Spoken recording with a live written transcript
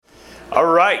All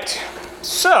right,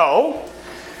 so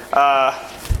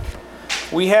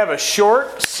we have a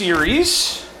short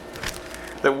series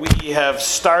that we have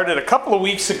started a couple of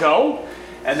weeks ago,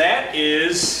 and that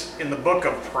is in the book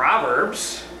of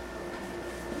Proverbs.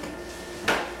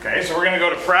 Okay, so we're going to go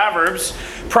to Proverbs.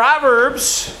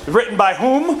 Proverbs, written by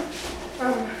whom?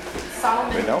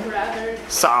 Solomon.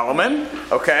 Solomon,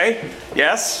 okay.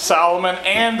 Yes, Solomon.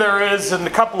 And there is in a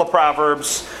couple of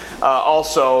Proverbs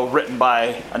also written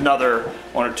by another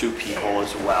one or two people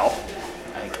as well.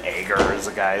 I think Agur is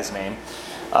the guy's name.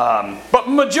 But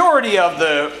majority of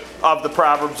the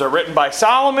Proverbs are written by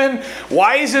Solomon,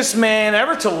 wisest man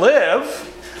ever to live.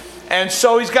 And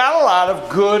so he's got a lot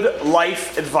of good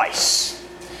life advice.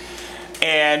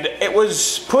 And it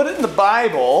was put in the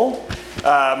Bible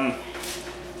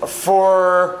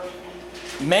for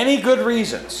many good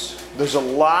reasons. There's a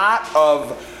lot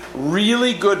of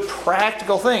really good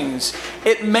practical things.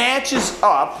 It matches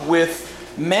up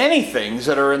with many things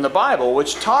that are in the Bible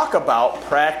which talk about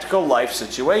practical life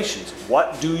situations.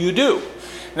 What do you do?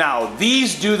 Now,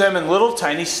 these do them in little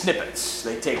tiny snippets.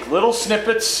 They take little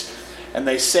snippets and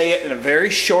they say it in a very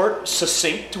short,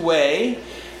 succinct way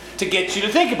to get you to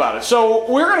think about it. So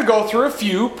we're going to go through a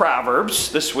few Proverbs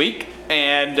this week.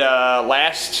 And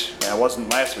it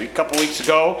wasn't last week, a couple weeks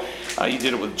ago, you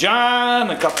did it with John.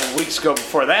 A couple of weeks ago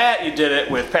before that, you did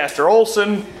it with Pastor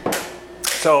Olson.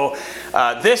 So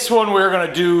this one we're going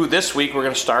to do this week, we're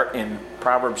going to start in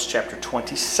Proverbs chapter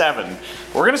 27.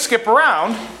 We're going to skip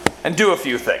around and do a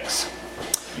few things.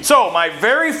 So my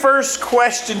very first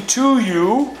question to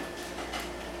you,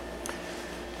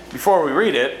 before we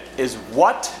read it, is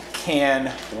what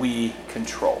can we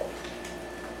control?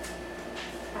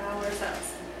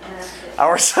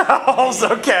 Ourselves,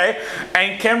 okay.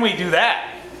 And can we do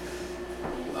that?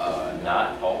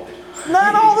 Not always.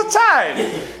 Not all the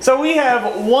time. So we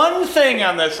have one thing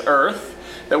on this earth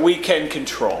that we can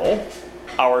control,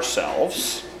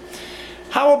 ourselves.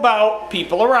 How about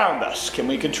people around us? Can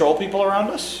we control people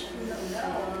around us?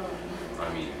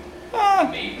 I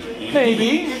mean,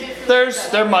 maybe.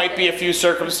 There might be a few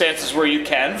circumstances where you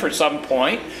can for some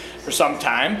point. For some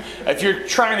time. If you're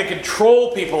trying to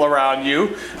control people around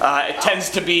you, it tends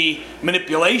to be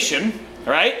manipulation,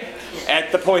 right?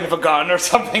 At the point of a gun or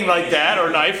something like that, or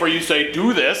a knife, where you say,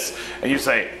 do this, and you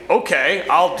say, okay,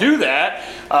 I'll do that.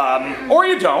 Or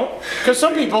you don't, because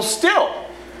some people still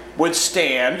would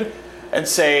stand and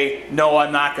say, no,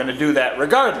 I'm not going to do that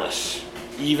regardless,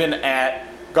 even at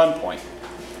gunpoint.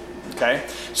 Okay?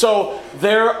 So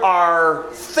there are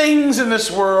things in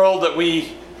this world that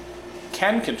we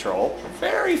can control.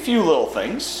 Very few little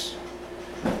things.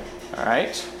 All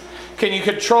right. Can you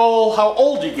control how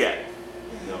old you get?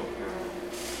 no.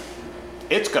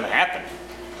 It's going to happen.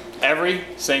 Every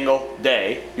single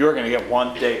day, you're going to get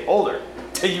 1 day older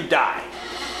till you die.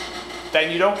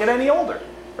 Then you don't get any older,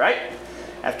 right?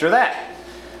 After that.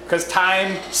 Because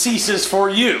time ceases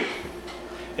for you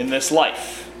in this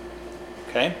life.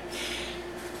 Okay?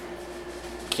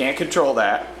 Can't control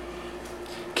that.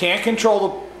 Can't control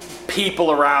the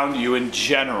people around you in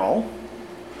general.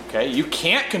 Okay, you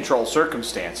can't control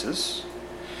circumstances.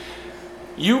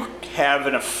 You have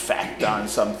an effect on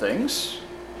some things.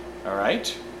 All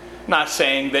right, I'm not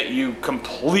saying that you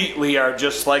completely are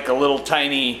just like a little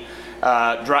tiny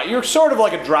drop. You're sort of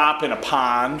like a drop in a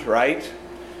pond, right?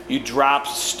 You drop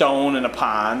stone in a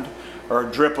pond or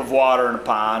a drip of water in a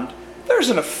pond. There's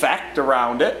an effect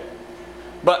around it,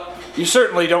 but you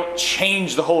certainly don't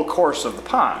change the whole course of the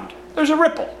pond. There's a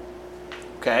ripple.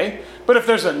 Okay? But if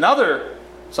there's another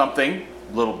something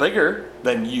a little bigger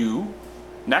than you,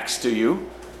 next to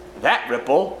you, that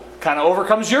ripple kind of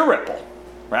overcomes your ripple,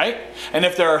 right? And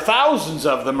if there are thousands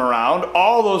of them around,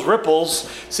 all those ripples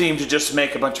seem to just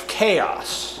make a bunch of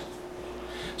chaos.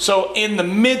 So in the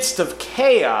midst of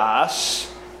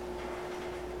chaos,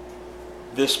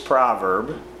 this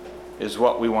proverb is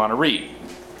what we want to read.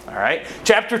 All right,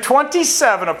 chapter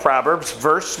 27 of Proverbs,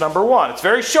 verse number 1. It's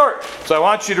very short, so I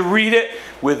want you to read it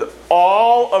with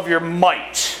all of your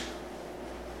might.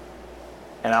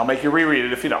 And I'll make you reread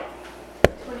it if you don't.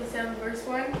 27 verse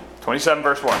 1. 27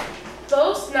 verse 1.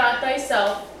 Boast not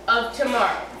thyself of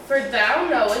tomorrow, for thou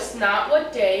knowest not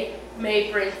what day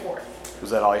may bring forth.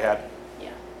 Was that all you had? Yeah.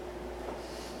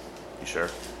 You sure?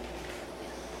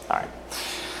 All right.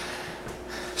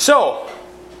 So,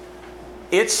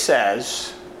 it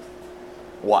says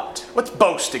what? What's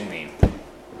boasting mean?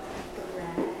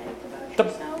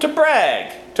 To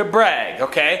brag,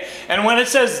 okay? And when it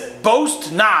says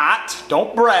boast not,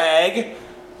 don't brag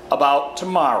about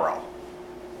tomorrow.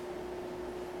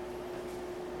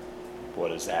 What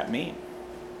does that mean?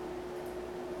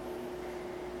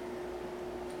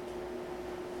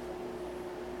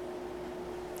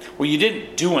 Well, you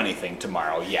didn't do anything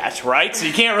tomorrow yet, right? So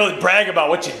you can't really brag about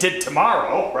what you did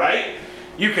tomorrow, right?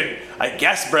 You could, I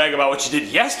guess, brag about what you did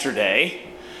yesterday,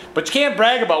 but you can't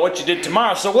brag about what you did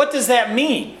tomorrow. So what does that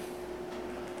mean?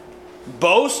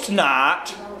 Boast not.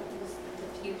 The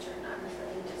future, not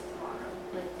necessarily just tomorrow.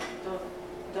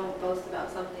 Like, don't boast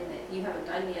about something that you haven't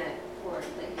done yet or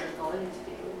that you're going to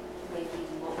do. Maybe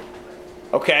you won't.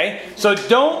 Okay, so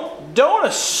don't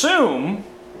assume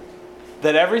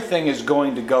that everything is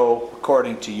going to go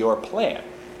according to your plan.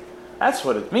 That's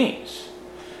what it means.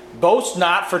 Boast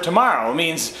not for tomorrow. It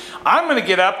means I'm going to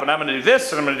get up and I'm going to do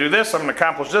this and I'm going to do this, I'm going to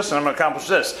accomplish this and I'm going to accomplish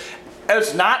this.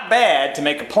 It's not bad to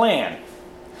make a plan.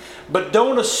 But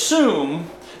don't assume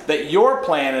that your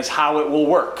plan is how it will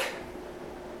work.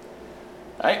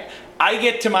 Right? I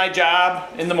get to my job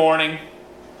in the morning,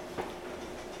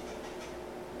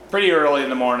 pretty early in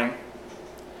the morning.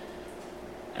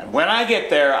 And when I get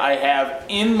there, I have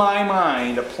in my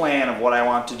mind a plan of what I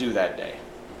want to do that day.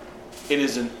 It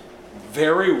is a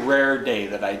very rare day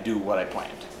that I do what I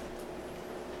planned.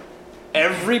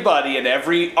 Everybody and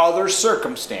every other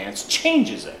circumstance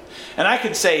changes it. And I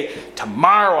could say,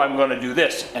 tomorrow I'm going to do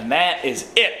this, and that is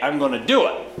it. I'm going to do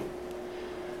it.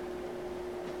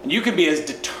 And you can be as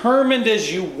determined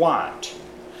as you want,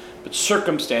 but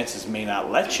circumstances may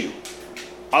not let you.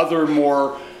 Other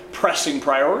more pressing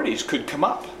priorities could come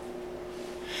up.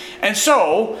 And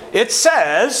so it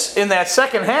says in that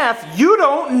second half, you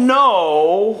don't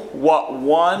know what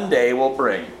one day will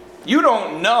bring. You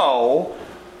don't know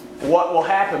what will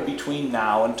happen between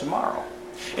now and tomorrow.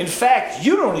 In fact,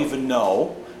 you don't even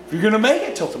know if you're going to make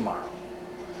it till tomorrow.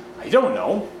 I don't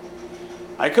know.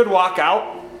 I could walk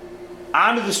out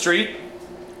onto the street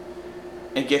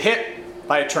and get hit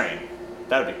by a train.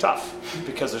 That would be tough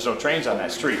because there's no trains on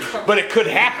that street. But it could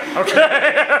happen, okay?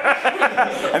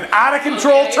 An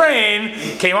out-of-control train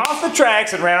came off the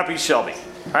tracks and ran up East Shelby,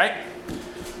 right?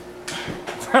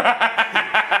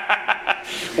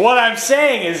 What I'm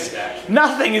saying is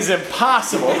nothing is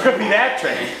impossible. It could be that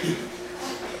train.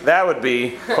 That would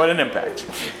be quite an impact.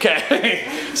 Okay,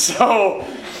 so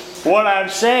what I'm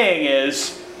saying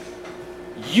is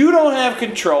you don't have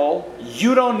control.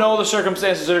 You don't know the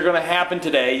circumstances that are going to happen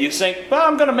today. You think, well,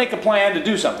 I'm going to make a plan to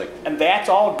do something. And that's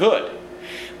all good.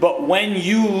 But when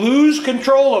you lose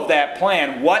control of that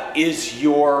plan, what is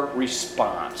your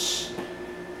response?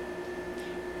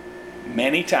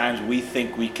 Many times we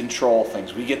think we control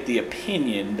things. We get the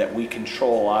opinion that we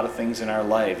control a lot of things in our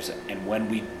lives. And when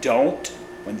we don't,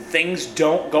 when things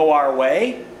don't go our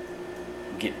way,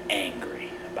 we get angry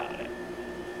about it.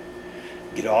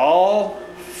 Get all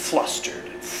flustered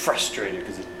and frustrated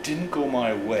because it didn't go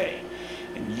my way.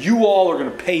 And you all are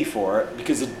going to pay for it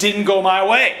because it didn't go my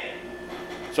way.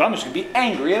 So I'm just going to be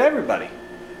angry at everybody.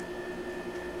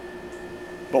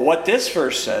 But what this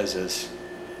verse says is,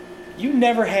 you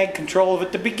never had control of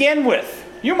it to begin with.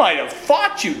 You might have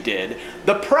thought you did.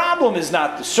 The problem is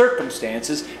not the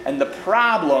circumstances, and the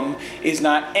problem is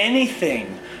not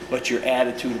anything but your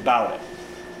attitude about it.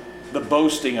 The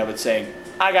boasting of it saying,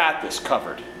 I got this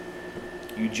covered.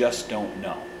 You just don't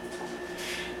know.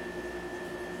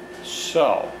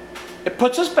 So, it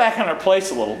puts us back in our place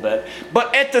a little bit,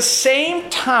 but at the same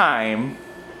time,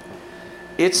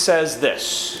 it says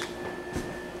this.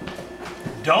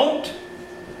 Don't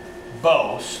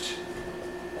boast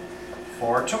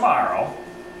for tomorrow.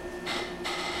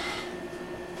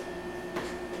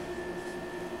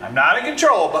 I'm not in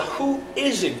control, but who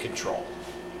is in control?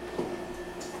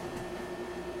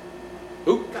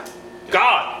 Who?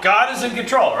 God. God is in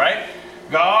control, right?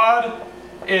 God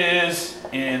is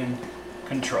in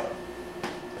control.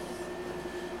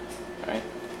 Right?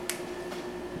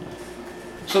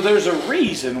 So there's a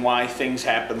reason why things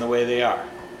happen the way they are.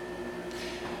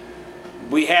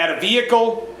 We had a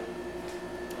vehicle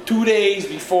 2 days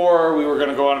before we were going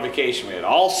to go on vacation. We had it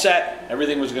all set.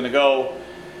 Everything was going to go.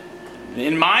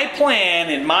 In my plan,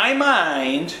 in my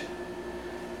mind,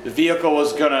 the vehicle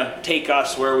was going to take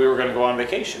us where we were going to go on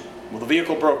vacation. Well, the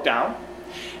vehicle broke down,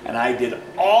 and I did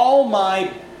all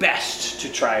my best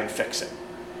to try and fix it.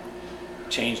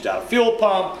 Changed out a fuel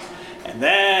pump, and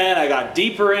then I got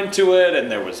deeper into it,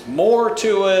 and there was more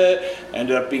to it.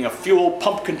 Ended up being a fuel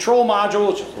pump control module,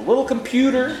 which was a little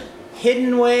computer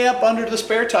hidden way up under the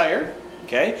spare tire.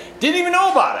 Okay, didn't even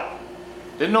know about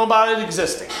it. Didn't know about it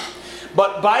existing.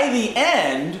 But by the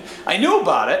end, I knew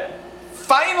about it.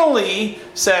 Finally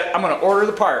said, I'm going to order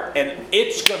the part, and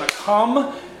it's going to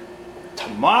come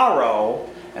tomorrow,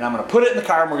 and I'm going to put it in the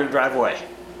car, and we're going to drive away.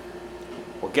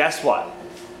 Well, guess what?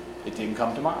 It didn't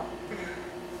come tomorrow.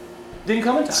 Didn't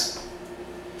come in time.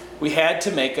 We had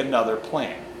to make another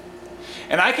plan.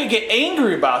 And I can get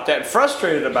angry about that,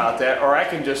 frustrated about that, or I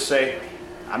can just say,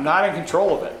 I'm not in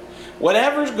control of it.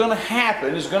 Whatever's going to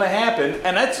happen is going to happen,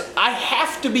 and I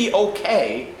have to be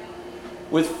okay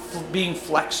with being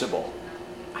flexible.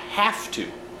 I have to.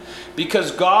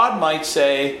 Because God might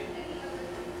say,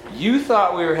 you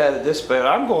thought we were headed this way,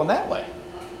 I'm going that way.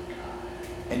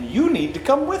 And you need to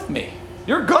come with me.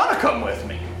 You're going to come with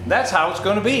me. That's how it's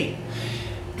going to be.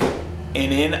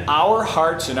 And in our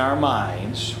hearts and our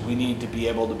minds, we need to be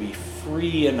able to be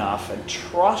free enough and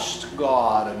trust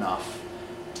God enough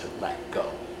to let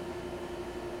go.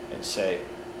 And say,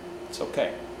 it's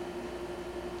okay.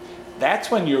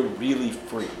 That's when you're really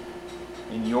free.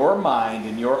 In your mind,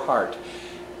 in your heart.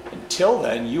 Until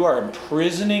then, you are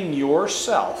imprisoning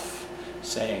yourself,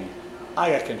 saying,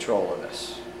 I got control of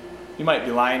this. You might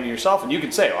be lying to yourself, and you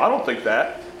can say, I don't think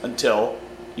that, until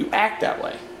you act that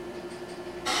way.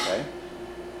 Okay?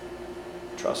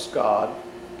 Trust God.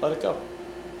 Let it go.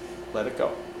 Let it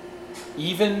go.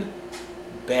 Even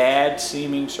bad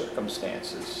seeming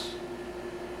circumstances,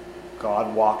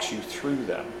 God walks you through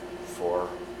them for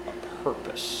a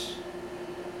purpose.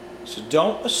 So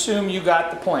don't assume you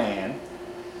got the plan.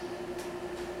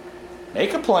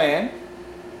 Make a plan,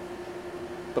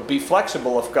 but be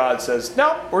flexible if God says,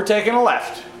 no, we're taking a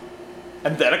left,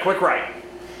 and then a quick right.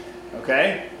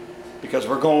 Okay? Because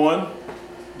we're going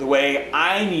the way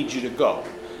I need you to go,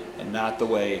 and not the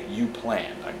way you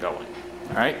planned on going.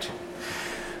 All right?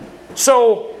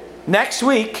 So, next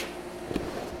week,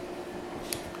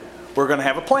 we're going to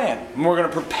have a plan, and we're going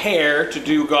to prepare to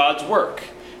do God's work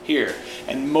here.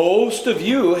 And most of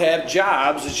you have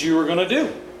jobs that you are going to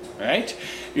do, right?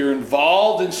 You're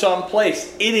involved in some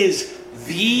place. It is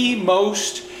the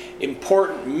most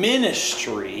important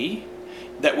ministry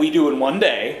that we do in one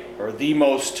day, or the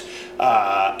most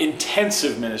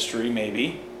intensive ministry,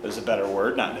 maybe is a better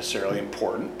word, not necessarily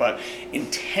important, but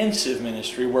intensive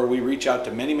ministry where we reach out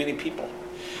to many, many people.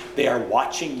 They are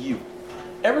watching you,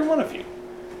 every one of you.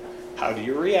 How do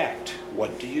you react?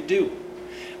 What do you do?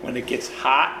 When it gets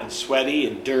hot and sweaty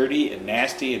and dirty and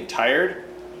nasty and tired,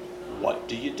 what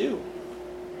do you do?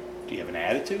 Do you have an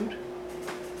attitude?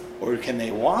 Or can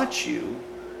they watch you,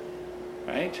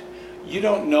 right? You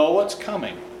don't know what's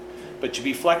coming, but you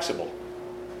be flexible.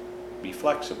 Be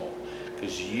flexible,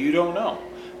 because you don't know.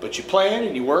 But you plan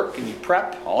and you work and you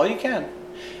prep all you can.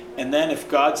 And then if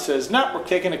God says, no, we're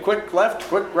taking a quick left,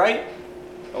 quick right,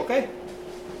 okay,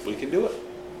 we can do it.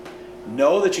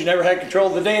 Know that you never had control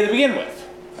of the day to begin with.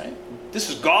 Right? This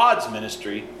is God's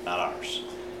ministry, not ours.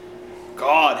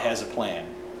 God has a plan.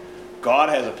 God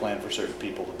has a plan for certain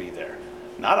people to be there,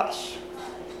 not us.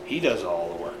 He does all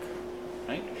the work.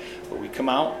 Right? But we come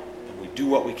out and we do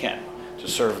what we can to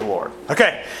serve the Lord.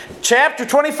 Okay, chapter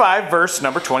 25, verse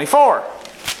number 24.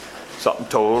 Something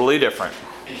totally different.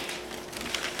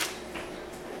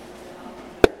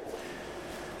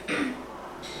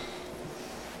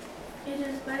 It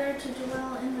is better to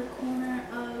dwell in the corner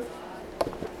of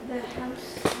the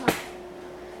house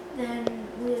than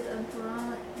with a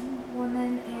broad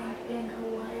woman and in a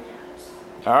wide house.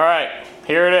 All right,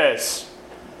 here it is.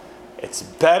 It's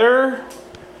better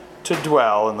to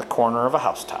dwell in the corner of a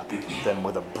housetop than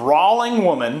with a brawling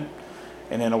woman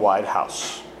and in a wide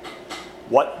house.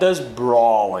 What does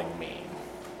brawling mean?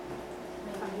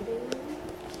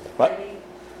 What?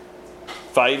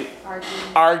 Fight?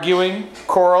 Arguing?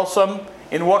 Quarrelsome?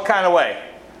 In what kind of way?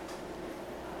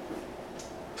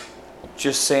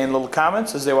 Just saying little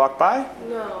comments as they walk by?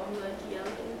 No, like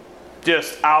yelling.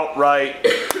 Just outright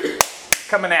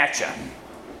coming at you.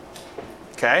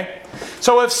 Okay?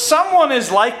 So if someone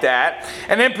is like that,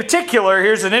 and in particular,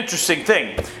 here's an interesting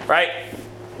thing, right?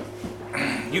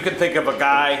 You can think of a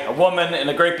guy, a woman in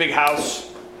a great big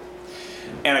house,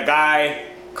 and a guy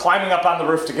climbing up on the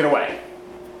roof to get away.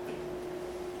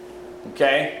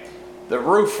 Okay? The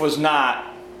roof was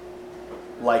not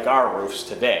like our roofs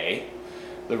today.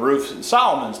 The roofs in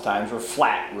Solomon's times were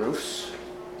flat roofs.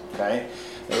 Okay?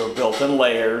 They were built in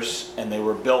layers, and they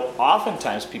were built,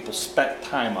 oftentimes people spent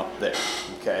time up there.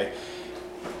 Okay?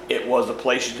 It was a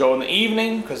place you'd go in the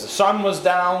evening because the sun was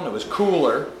down, it was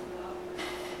cooler.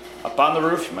 Up on the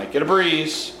roof, you might get a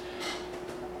breeze.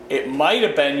 It might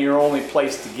have been your only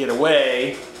place to get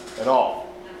away at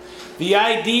all. The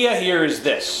idea here is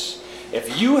this.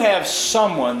 If you have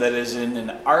someone that is in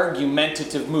an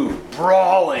argumentative mood,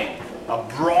 brawling, a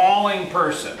brawling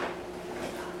person,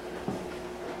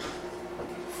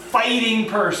 fighting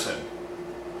person,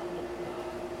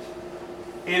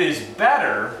 it is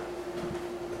better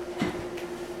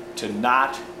to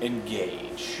not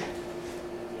engage.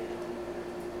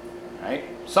 Right?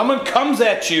 Someone comes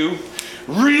at you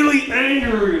really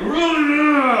angry,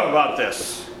 really, about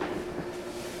this.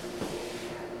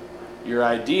 Your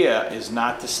idea is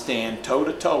not to stand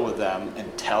toe-to-toe with them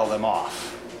and tell them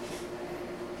off.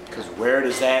 Because where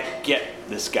does that get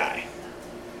this guy?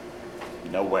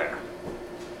 Nowhere.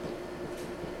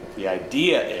 The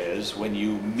idea is when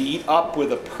you meet up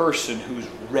with a person who's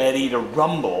ready to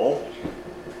rumble,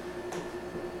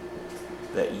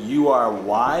 that you are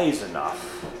wise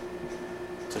enough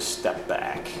to step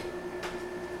back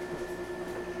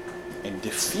and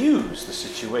diffuse the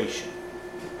situation.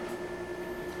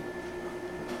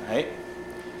 Right?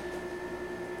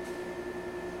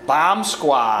 Bomb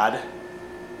squad,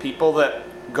 people that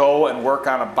go and work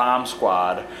on a bomb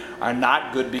squad are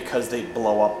not good because they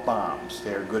blow up bombs.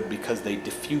 They're good because they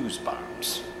defuse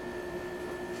bombs.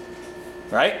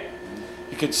 Right?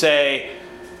 You could say,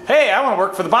 hey, I want to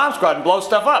work for the bomb squad and blow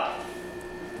stuff up.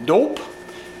 Nope.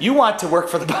 You want to work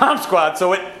for the bomb squad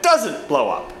so it doesn't blow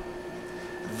up.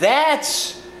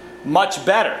 That's much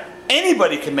better.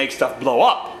 Anybody can make stuff blow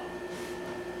up.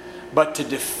 But to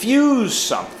diffuse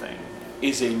something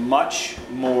is a much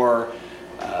more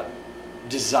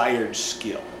desired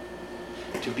skill.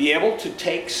 To be able to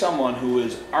take someone who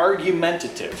is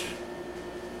argumentative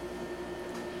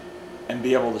and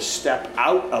be able to step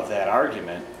out of that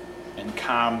argument and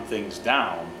calm things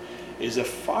down is a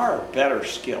far better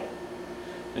skill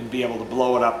than be able to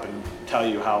blow it up and tell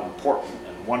you how important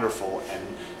and wonderful and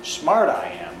smart I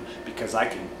am because I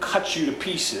can cut you to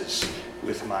pieces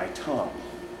with my tongue.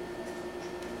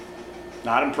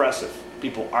 Not impressive.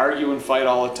 People argue and fight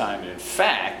all the time. And in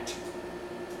fact,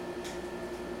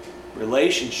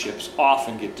 relationships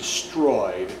often get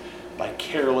destroyed by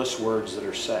careless words that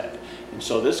are said. And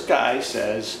so this guy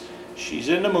says, she's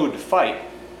in the mood to fight.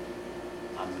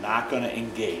 I'm not going to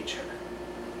engage her.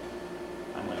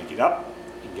 I'm going to get up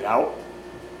and get out,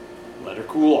 let her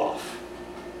cool off.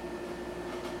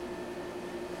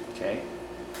 Okay?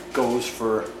 Goes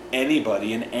for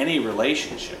anybody in any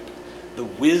relationship. The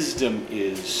wisdom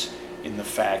is in the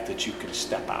fact that you can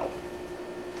step out.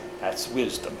 That's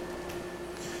wisdom.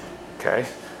 Okay?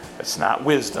 It's not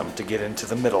wisdom to get into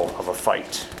the middle of a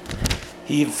fight.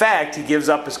 In fact, he gives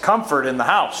up his comfort in the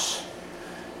house.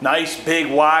 Nice,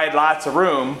 big, wide, lots of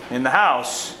room in the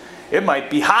house. It might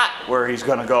be hot where he's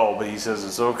going to go, but he says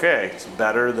it's okay. It's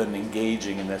better than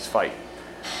engaging in this fight.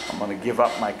 I'm going to give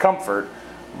up my comfort.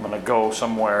 I'm going to go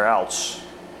somewhere else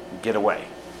and get away.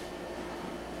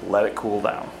 Let it cool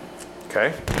down.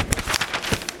 Okay?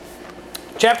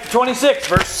 Chapter 26,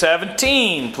 verse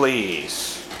 17,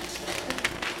 please.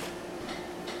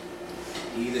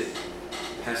 He that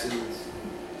passeth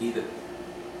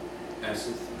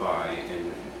by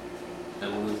and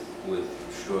meddleth with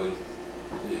strife,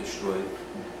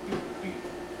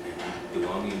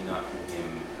 belonging not to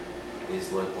him,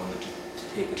 is like one that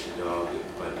taketh a dog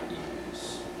by the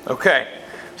ears. Okay,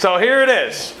 so here it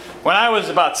is. When I was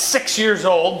about 6 years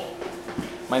old,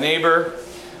 my neighbor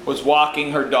was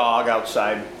walking her dog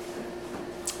outside,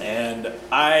 and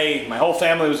my whole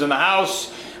family was in the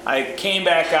house. I came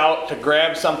back out to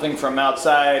grab something from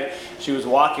outside. She was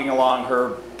walking along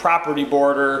her property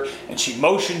border, and she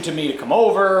motioned to me to come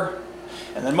over,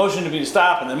 and then motioned to me to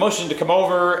stop, and then motioned to come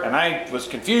over, and I was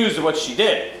confused at what she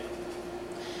did.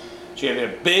 She had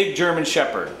a big German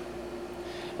Shepherd.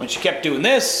 When she kept doing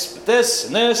this, and this,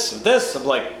 and this, I'm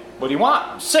like, what do you want?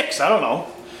 I'm 6, I don't know.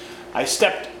 I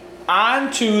stepped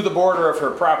onto the border of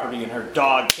her property, and her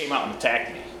dog came out and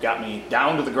attacked me. Got me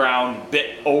down to the ground,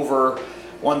 bit over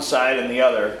one side and the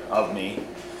other of me.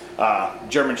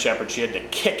 German Shepherd, she had to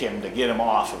kick him to get him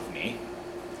off of me.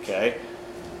 Okay?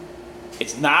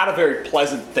 It's not a very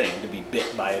pleasant thing to be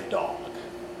bit by a dog.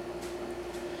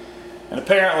 And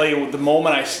apparently, the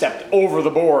moment I stepped over the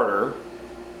border,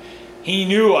 he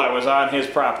knew I was on his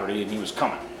property and he was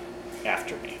coming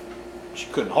after me. She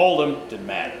couldn't hold him, didn't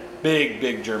matter.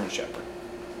 Big German Shepherd.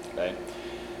 Okay?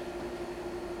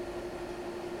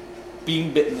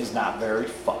 Being bitten is not very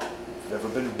fun. If you've ever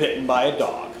been bitten by a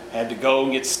dog, had to go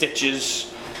and get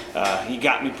stitches. He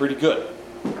got me pretty good.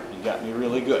 He got me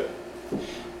really good.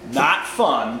 Not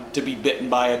fun to be bitten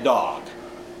by a dog.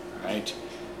 Right?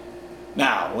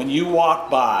 Now, when you walk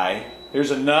by,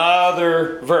 here's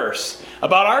another verse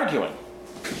about arguing.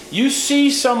 You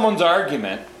see someone's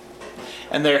argument,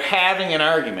 and they're having an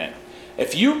argument.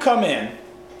 If you come in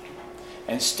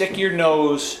and stick your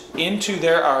nose into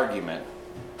their argument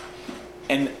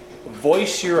and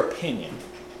voice your opinion,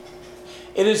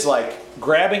 it is like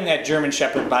grabbing that German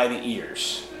Shepherd by the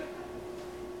ears.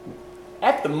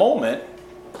 At the moment,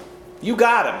 you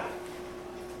got him.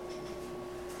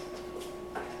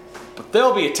 But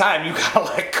there'll be a time you gotta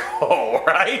let go,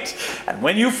 right? And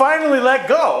when you finally let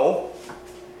go,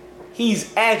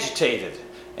 he's agitated.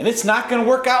 And it's not going to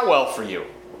work out well for you.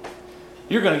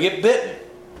 You're going to get bitten.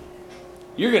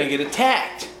 You're going to get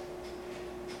attacked.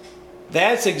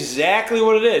 That's exactly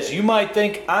what it is. You might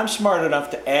think, I'm smart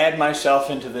enough to add myself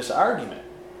into this argument.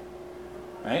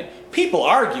 Right? People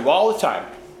argue all the time.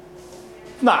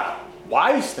 Not a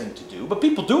wise thing to do, but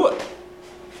people do it.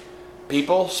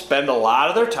 People spend a lot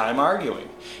of their time arguing.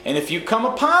 And if you come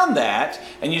upon that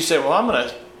and you say, well, I'm going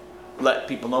to let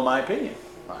people know my opinion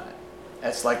on it.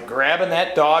 That's like grabbing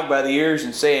that dog by the ears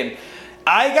and saying,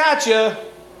 I got you.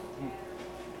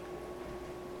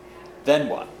 Then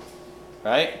what?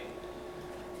 Right?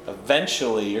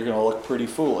 Eventually you're going to look pretty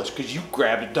foolish because you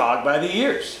grabbed a dog by the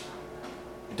ears.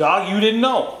 A dog you didn't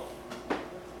know.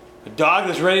 A dog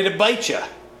that's ready to bite you.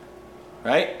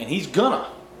 Right? And he's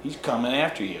coming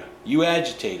after you. You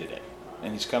agitated it.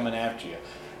 And he's coming after you.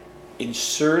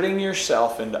 Inserting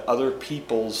yourself into other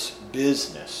people's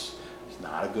business is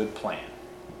not a good plan.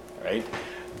 Right?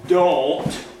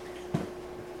 Don't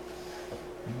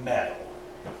meddle.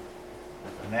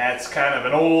 And that's kind of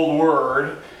an old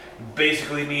word.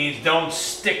 Basically means don't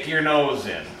stick your nose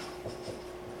in.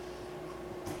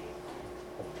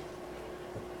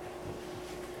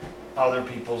 Other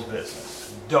people's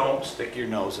business. Don't stick your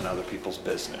nose in other people's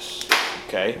business.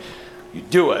 Okay? You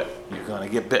do it, you're going to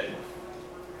get bitten.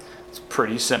 It's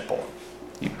pretty simple.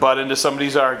 You butt into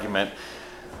somebody's argument.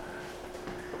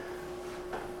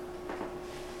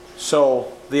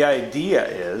 So the idea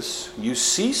is you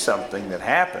see something that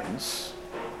happens.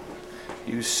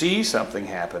 You see something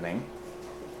happening.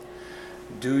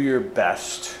 Do your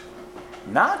best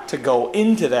not to go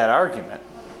into that argument,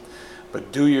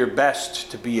 but do your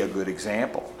best to be a good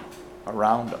example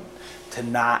around them. To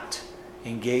not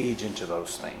engage into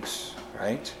those things,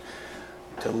 right?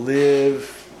 To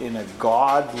live in a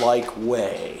God-like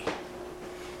way.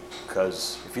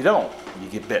 Because if you don't, you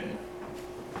get bitten.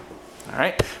 All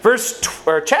right?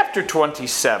 Chapter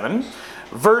 27,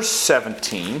 verse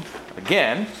 17.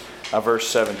 Again, verse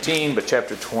 17, but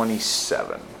chapter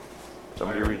 27.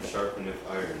 Somebody read that. Sharpeneth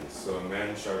iron, so a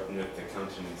man sharpeneth the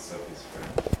countenance of his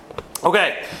friend.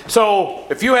 Okay, so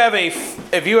if you have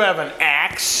an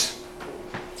axe,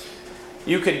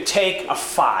 you can take a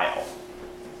file.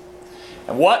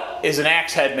 And what is an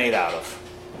axe head made out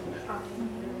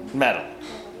of? Metal.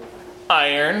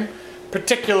 Iron,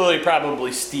 particularly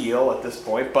probably steel at this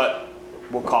point, but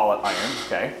we'll call it iron,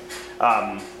 okay?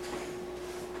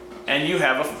 And you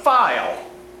have a file.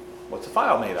 What's a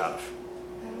file made out of?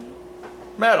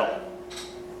 Metal.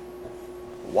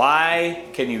 Why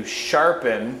can you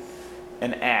sharpen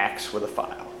an axe with a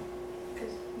file?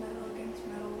 Because metal against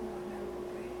metal, metal will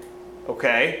break.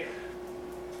 Okay.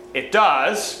 It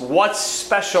does. What's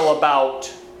special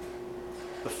about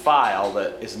the file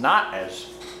that is not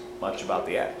as much about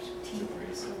the axe?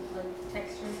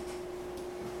 Texture.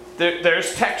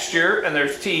 There's texture and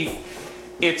there's teeth.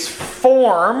 It's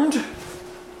formed,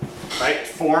 right?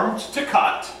 Formed to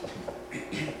cut.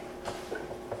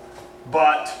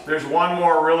 But there's one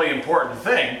more really important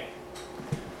thing.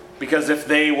 Because if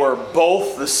they were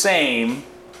both the same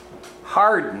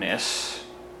hardness,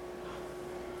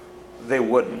 they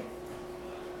wouldn't.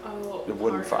 Oh, It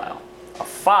wouldn't file. A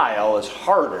file is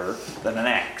harder than an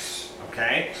axe,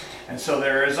 okay? And so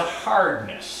there is a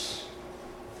hardness.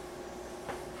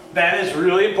 That is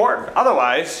really important.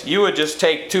 Otherwise, you would just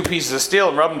take two pieces of steel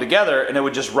and rub them together, and it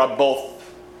would just rub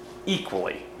both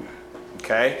equally,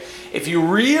 okay? If you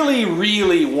really,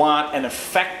 really want an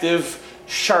effective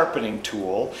sharpening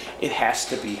tool, it has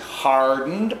to be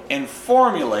hardened and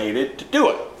formulated to do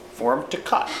it. Formed to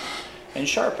cut and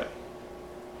sharpen.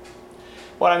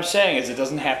 What I'm saying is it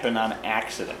doesn't happen on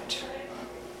accident.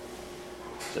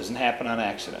 It doesn't happen on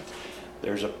accident.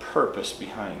 There's a purpose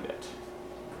behind it.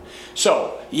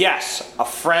 So, yes, a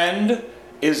friend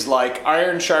is like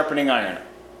iron sharpening iron.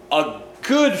 A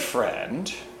good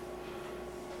friend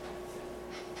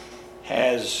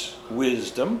has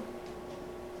wisdom.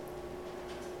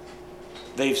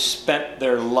 They've spent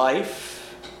their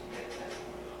life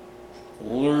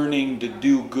learning to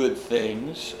do good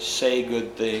things, say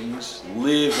good things,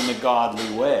 live in a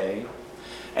godly way.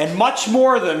 And much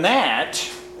more than that,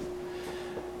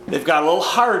 they've got a little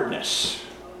hardness.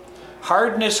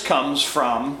 Hardness comes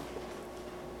from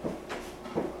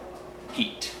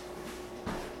heat.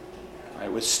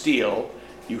 Right? With steel,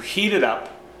 you heat it up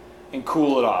and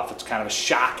cool it off. It's kind of a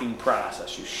shocking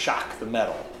process. You shock the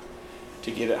metal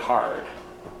to get it hard.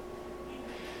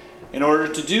 In order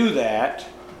to do that,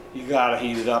 you got to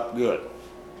heat it up good.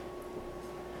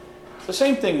 The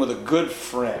same thing with a good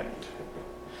friend.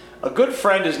 A good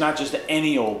friend is not just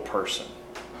any old person.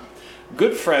 A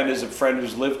good friend is a friend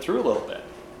who's lived through a little bit.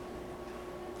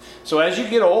 So as you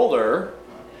get older,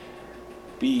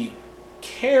 be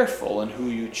careful in who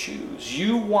you choose.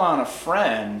 You want a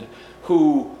friend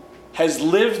who has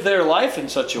lived their life in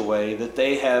such a way that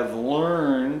they have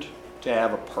learned to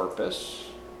have a purpose.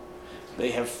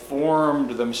 They have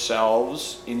formed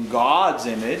themselves in God's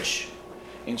image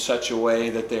in such a way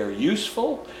that they're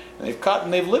useful, and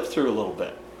they've lived through a little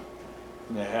bit.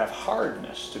 And they have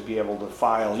hardness to be able to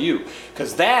file you.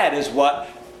 Because that is what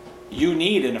you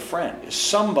need in a friend, is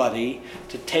somebody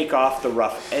to take off the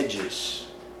rough edges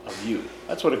of you.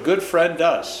 That's what a good friend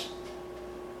does.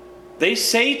 They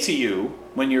say to you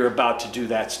when you're about to do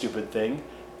that stupid thing,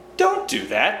 don't do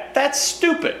that. That's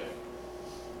stupid.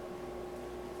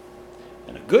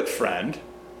 And a good friend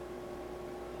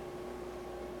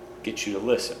gets you to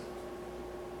listen.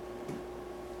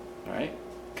 All right?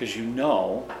 Because you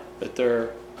know that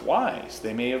they're wise.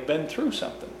 They may have been through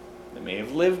something. They may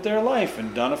have lived their life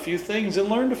and done a few things and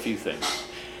learned a few things.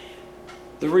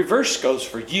 The reverse goes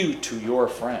for you to your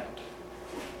friend.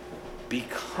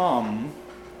 Become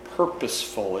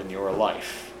purposeful in your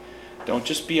life. Don't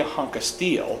just be a hunk of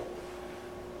steel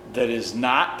that is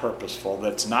not purposeful,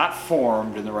 that's not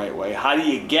formed in the right way. How do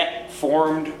you get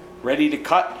formed, ready to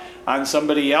cut on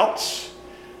somebody else?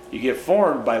 You get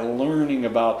formed by learning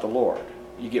about the Lord.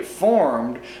 You get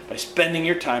formed by spending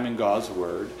your time in God's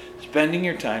Word, spending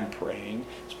your time praying,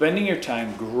 spending your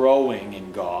time growing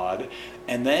in God,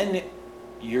 and then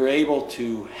you're able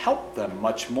to help them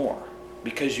much more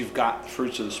because you've got the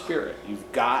fruits of the Spirit.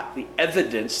 You've got the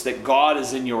evidence that God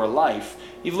is in your life.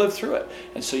 You've lived through it.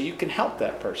 And so you can help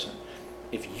that person.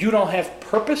 If you don't have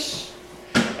purpose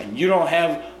and you don't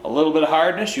have a little bit of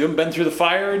hardness, you haven't been through the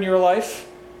fire in your life,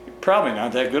 you're probably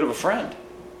not that good of a friend,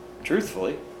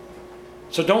 truthfully.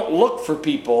 So don't look for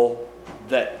people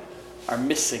that are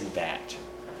missing that.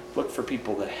 Look for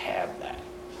people that have that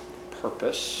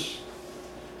purpose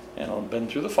and have been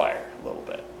through the fire a little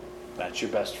bit. That's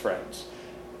your best friends.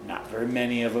 Not very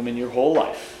many of them in your whole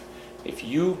life. If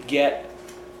you get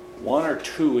one or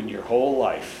two in your whole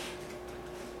life,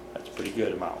 that's a pretty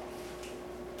good amount.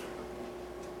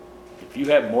 If you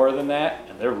have more than that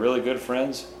and they're really good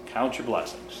friends, count your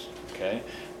blessings. Okay?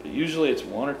 But usually it's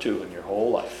one or two in your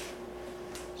whole life.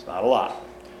 It's not a lot.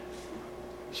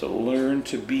 So learn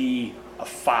to be a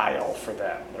file for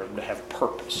them. Learn to have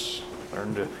purpose.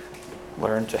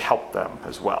 Learn to help them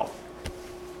as well.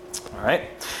 All right.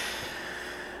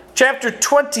 Chapter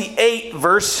 28,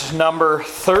 verse number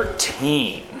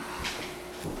 13.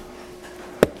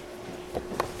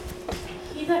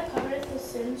 He that covereth his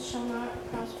sins shall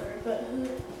not prosper, but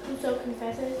whoso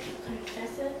confesseth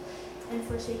and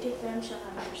forsaketh them shall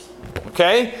have mercy.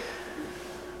 Okay?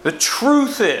 The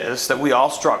truth is that we all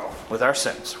struggle with our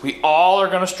sins. We all are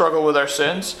going to struggle with our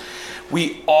sins.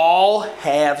 We all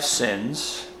have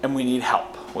sins, and we need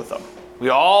help with them. We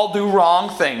all do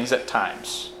wrong things at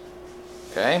times.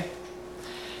 Okay?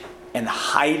 And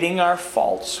hiding our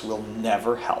faults will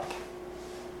never help.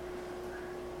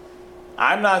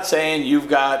 I'm not saying you've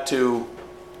got to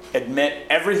admit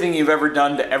everything you've ever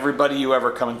done to everybody you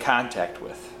ever come in contact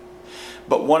with.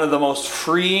 But one of the most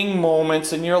freeing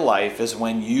moments in your life is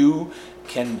when you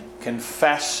can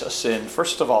confess a sin,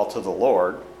 first of all, to the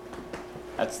Lord.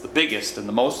 That's the biggest and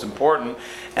the most important.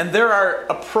 And there are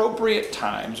appropriate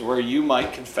times where you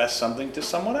might confess something to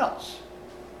someone else.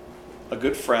 A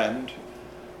good friend,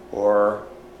 or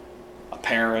a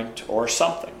parent, or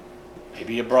something.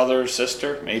 Maybe a brother or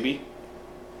sister, maybe.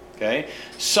 Okay?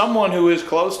 Someone who is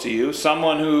close to you,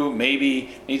 someone who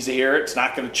maybe needs to hear it, it's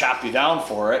not going to chop you down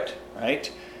for it,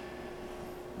 right?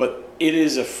 But it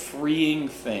is a freeing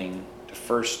thing to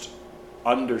first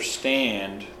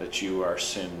understand that you are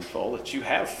sinful, that you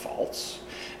have faults,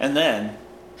 and then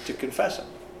to confess them,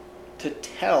 to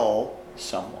tell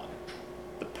someone.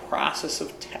 The process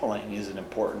of telling is an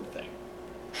important thing.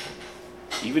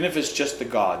 Even if it's just to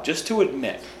God, just to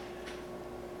admit,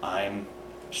 I'm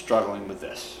struggling with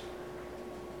this.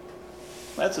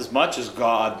 That's as much as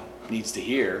God needs to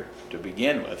hear to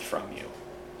begin with from you.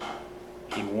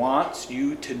 He wants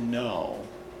you to know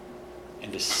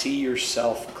and to see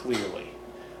yourself clearly.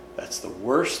 That's the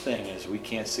worst thing, is we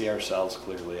can't see ourselves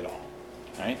clearly at all.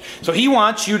 Right? So he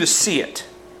wants you to see it.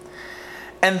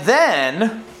 And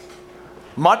then,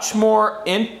 much more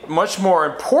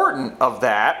important of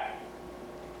that,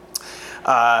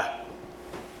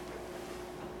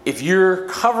 if you're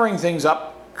covering things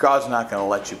up, God's not going to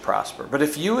let you prosper. But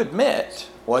if you admit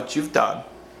what you've done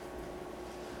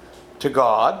to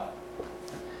God,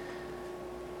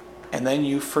 and then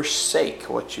you forsake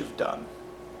what you've done,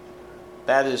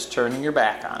 that is turning your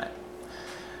back on it.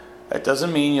 That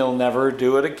doesn't mean you'll never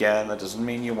do it again. That doesn't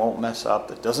mean you won't mess up.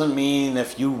 That doesn't mean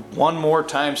if you one more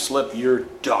time slip, you're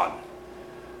done.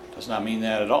 Does not mean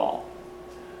that at all.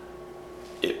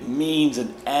 It means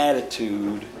an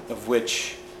attitude of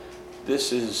which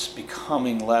this is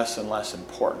becoming less and less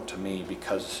important to me,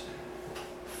 because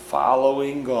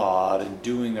following God and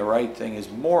doing the right thing is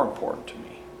more important to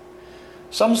me.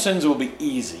 Some sins will be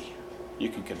easy. You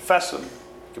can confess them.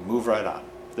 You can move right on.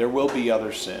 There will be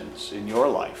other sins in your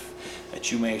life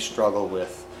that you may struggle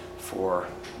with for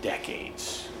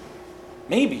decades,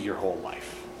 maybe your whole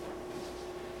life.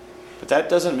 But that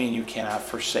doesn't mean you cannot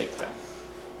forsake them.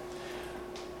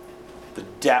 The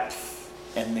depth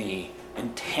and the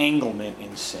entanglement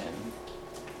in sin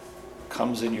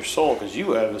comes in your soul because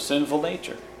you have a sinful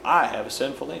nature. I have a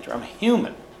sinful nature. I'm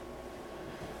human.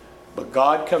 But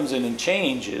God comes in and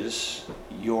changes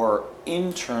your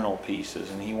internal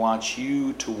pieces, and He wants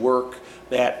you to work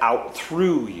that out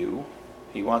through you.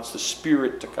 He wants the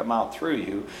Spirit to come out through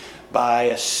you by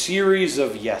a series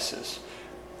of yeses.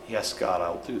 Yes, God,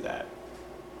 I'll do that.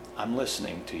 I'm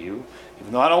listening to you.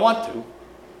 Even though I don't want to,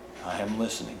 I am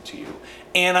listening to you.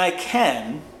 And I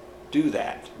can do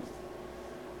that.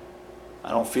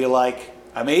 I don't feel like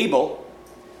I'm able,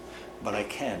 but I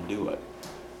can do it.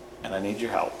 And I need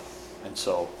your help. And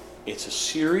so it's a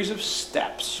series of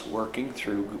steps working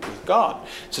through with God.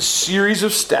 It's a series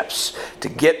of steps to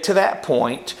get to that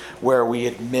point where we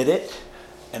admit it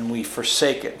and we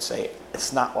forsake it and say,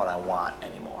 it's not what I want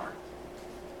anymore.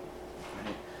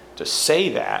 Right? To say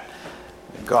that,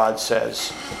 God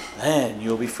says, then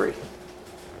you'll be free.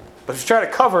 But if you try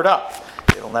to cover it up,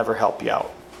 it'll never help you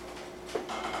out.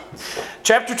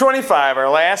 Chapter 25, our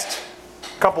last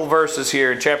couple verses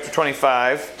here in chapter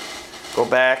 25. Go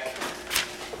back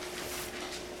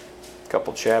a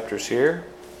couple chapters here.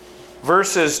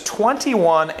 Verses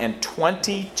 21 and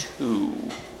 22.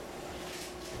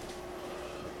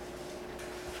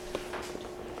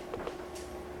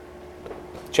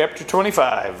 Chapter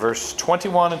 25, verse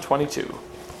 21 and 22. If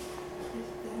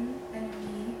thine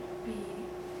enemy be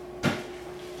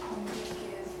hungry,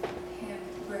 give him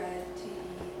bread to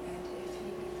eat, and if he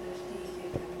be thirsty,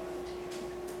 give him water.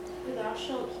 For thou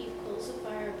shalt heap coals of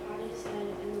fire upon his head,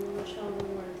 and the Lord shall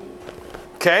reward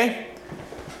thee. Okay?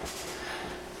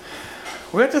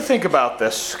 We have to think about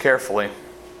this carefully.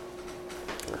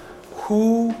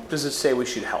 Who does it say we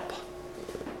should help?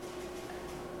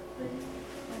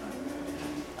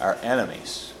 Our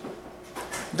enemies.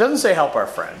 It doesn't say help our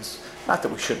friends. Not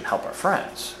that we shouldn't help our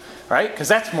friends, right? Because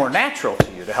that's more natural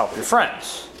to you, to help your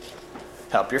friends.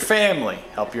 Help your family,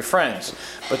 help your friends.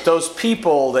 But those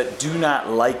people that do not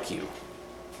like you,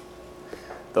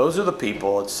 those are the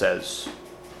people it says,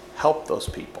 help those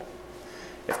people.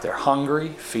 If they're hungry,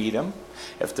 feed them.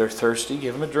 If they're thirsty,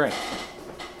 give them a drink.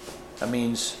 That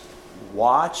means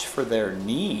watch for their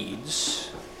needs.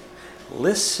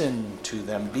 Listen to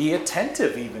them. Be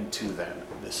attentive even to them.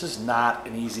 This is not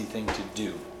an easy thing to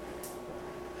do.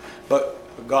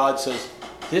 But God says,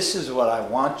 this is what I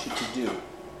want you to do.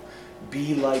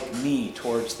 Be like me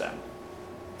towards them.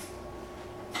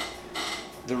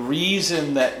 The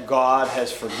reason that God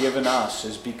has forgiven us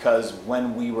is because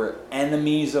when we were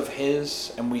enemies of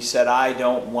His and we said, I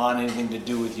don't want anything to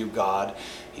do with you, God,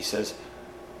 He says,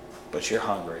 but you're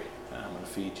hungry and I'm going to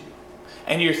feed you.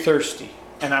 And you're thirsty.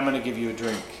 And I'm going to give you a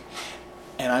drink.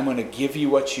 And I'm going to give you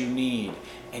what you need.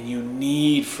 And you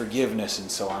need forgiveness.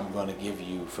 And so I'm going to give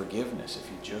you forgiveness if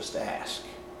you just ask.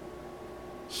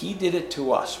 He did it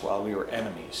to us while we were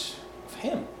enemies of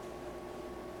Him.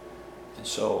 And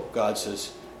so God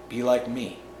says, be like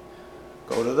me.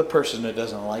 Go to the person that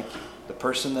doesn't like you. The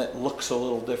person that looks a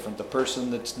little different. The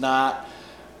person that's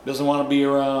doesn't want to be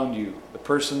around you. The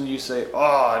person you say,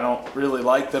 oh, I don't really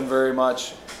like them very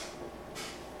much.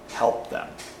 Help them.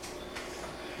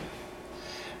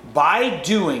 By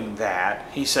doing that,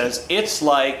 he says, it's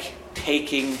like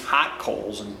taking hot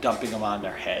coals and dumping them on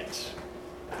their heads.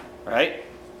 Right?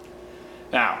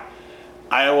 Now,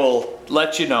 I will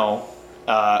let you know,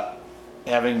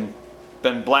 having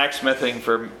been blacksmithing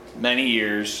for many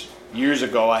years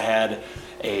ago I had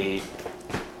a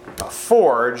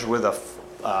forge with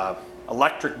a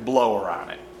electric blower on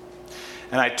it.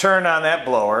 And I turned on that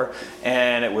blower,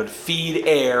 and it would feed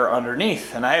air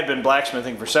underneath. And I had been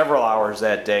blacksmithing for several hours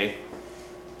that day,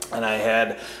 and I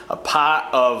had a pot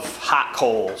of hot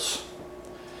coals.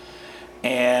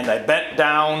 And I bent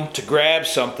down to grab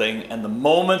something, and the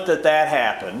moment that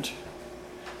happened,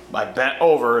 I bent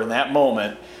over in that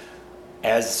moment,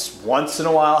 as once in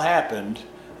a while happened,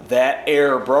 that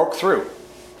air broke through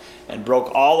and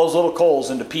broke all those little coals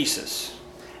into pieces.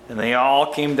 And they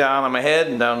all came down on my head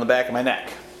and down the back of my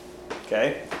neck.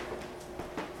 Okay?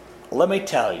 let me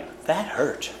tell you, that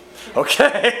hurt.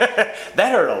 Okay?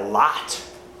 That hurt a lot.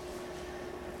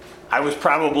 I was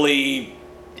probably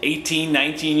 18,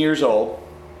 19 years old.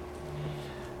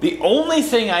 The only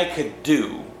thing I could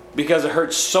do, because it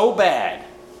hurt so bad,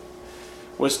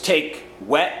 was take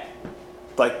wet,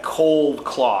 like cold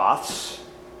cloths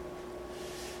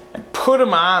and put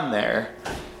them on there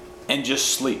and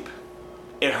just sleep.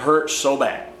 It hurt so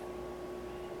bad.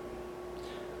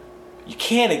 You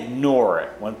can't ignore it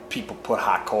when people put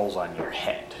hot coals on your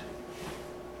head.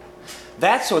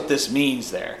 That's what this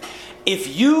means there.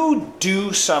 If you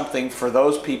do something for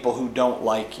those people who don't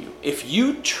like you, if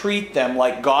you treat them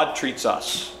like God treats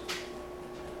us,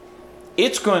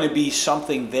 it's going to be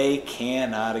something they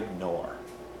cannot ignore.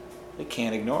 They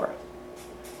can't ignore it.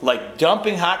 Like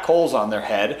dumping hot coals on their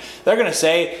head, they're going to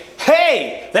say,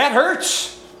 hey, that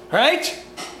hurts, right?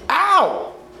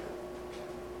 Ow!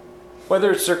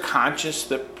 Whether it's their conscience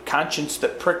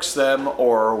that pricks them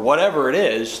or whatever it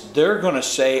is, they're going to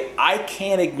say, I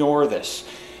can't ignore this.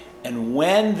 And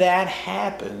when that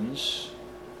happens,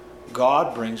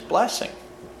 God brings blessing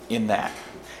in that.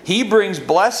 He brings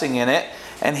blessing in it,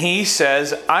 and He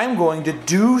says, I'm going to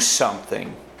do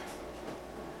something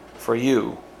for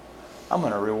you. I'm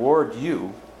going to reward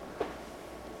you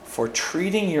for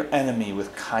treating your enemy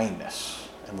with kindness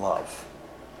and love.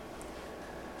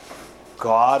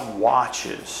 God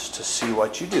watches to see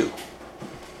what you do.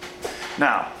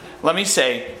 Now, let me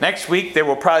say, next week there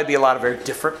will probably be a lot of very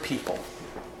different people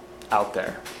out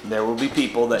there. There will be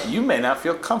people that you may not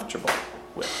feel comfortable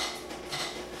with.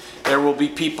 There will be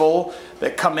people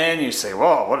that come in and you say,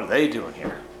 whoa, what are they doing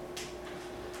here?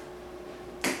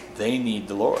 They need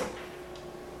the Lord.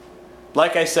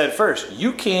 Like I said first,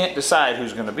 you can't decide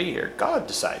who's going to be here. God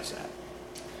decides that.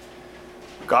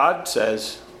 God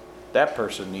says that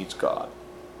person needs God.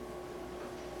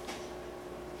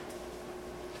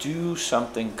 Do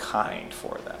something kind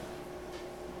for them.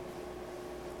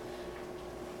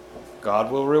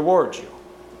 God will reward you.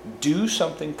 Do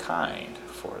something kind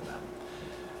for them.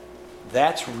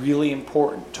 That's really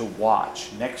important to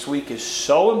watch. Next week is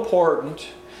so important.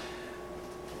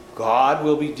 God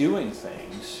will be doing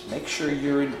things. Make sure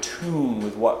you're in tune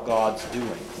with what God's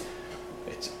doing.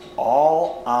 It's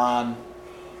all on,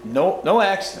 no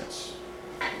accidents.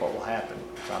 What will happen?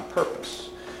 It's on purpose.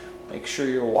 Make sure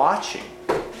you're watching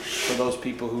for those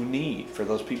people who need, for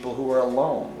those people who are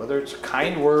alone. Whether it's a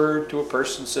kind word to a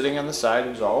person sitting on the side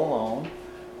who's all alone,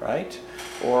 right?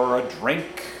 Or a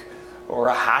drink, or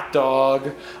a hot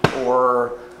dog,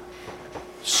 or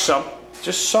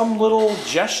just some little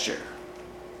gesture.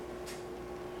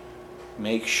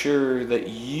 Make sure that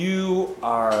you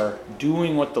are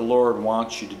doing what the Lord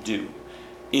wants you to do.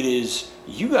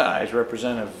 You guys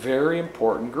represent a very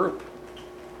important group,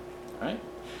 right?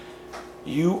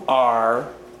 You are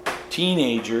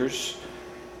teenagers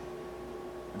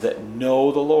that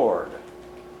know the Lord.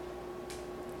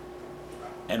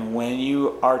 And when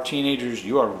you are teenagers,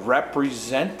 you are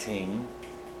representing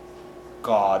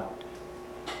God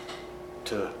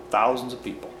to thousands of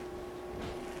people.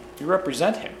 You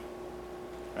represent Him,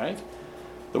 right?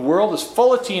 The world is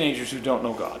full of teenagers who don't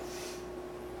know God.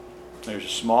 There's a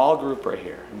small group right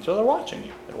here. And so they're watching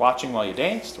you. They're watching while you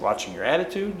dance. They're watching your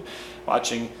attitude.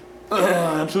 Watching,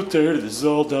 I'm so tired of this. This is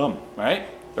all dumb, right?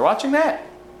 They're watching that.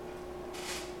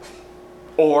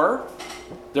 Or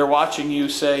they're watching you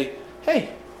say,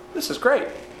 hey, this is great.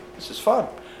 This is fun.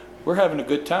 We're having a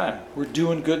good time. We're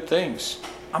doing good things.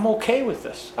 I'm okay with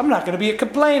this. I'm not going to be a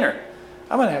complainer.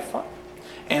 I'm going to have fun.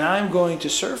 And I'm going to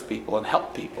serve people and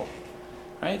help people,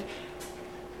 right?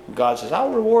 God says,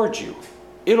 I'll reward you.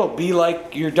 It'll be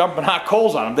like you're dumping hot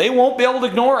coals on them. They won't be able to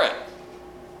ignore it.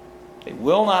 They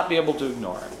will not be able to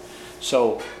ignore it.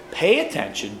 So pay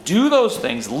attention. Do those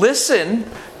things. Listen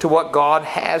to what God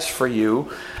has for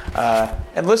you.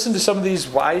 And listen to some of these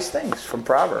wise things from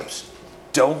Proverbs.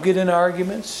 Don't get in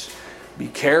arguments. Be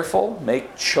careful.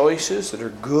 Make choices that are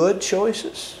good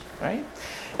choices. Right?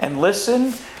 And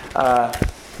listen.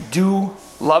 Do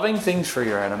loving things for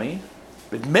your enemy.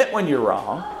 Admit when you're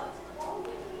wrong.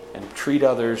 And treat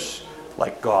others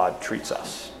like God treats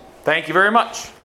us. Thank you very much.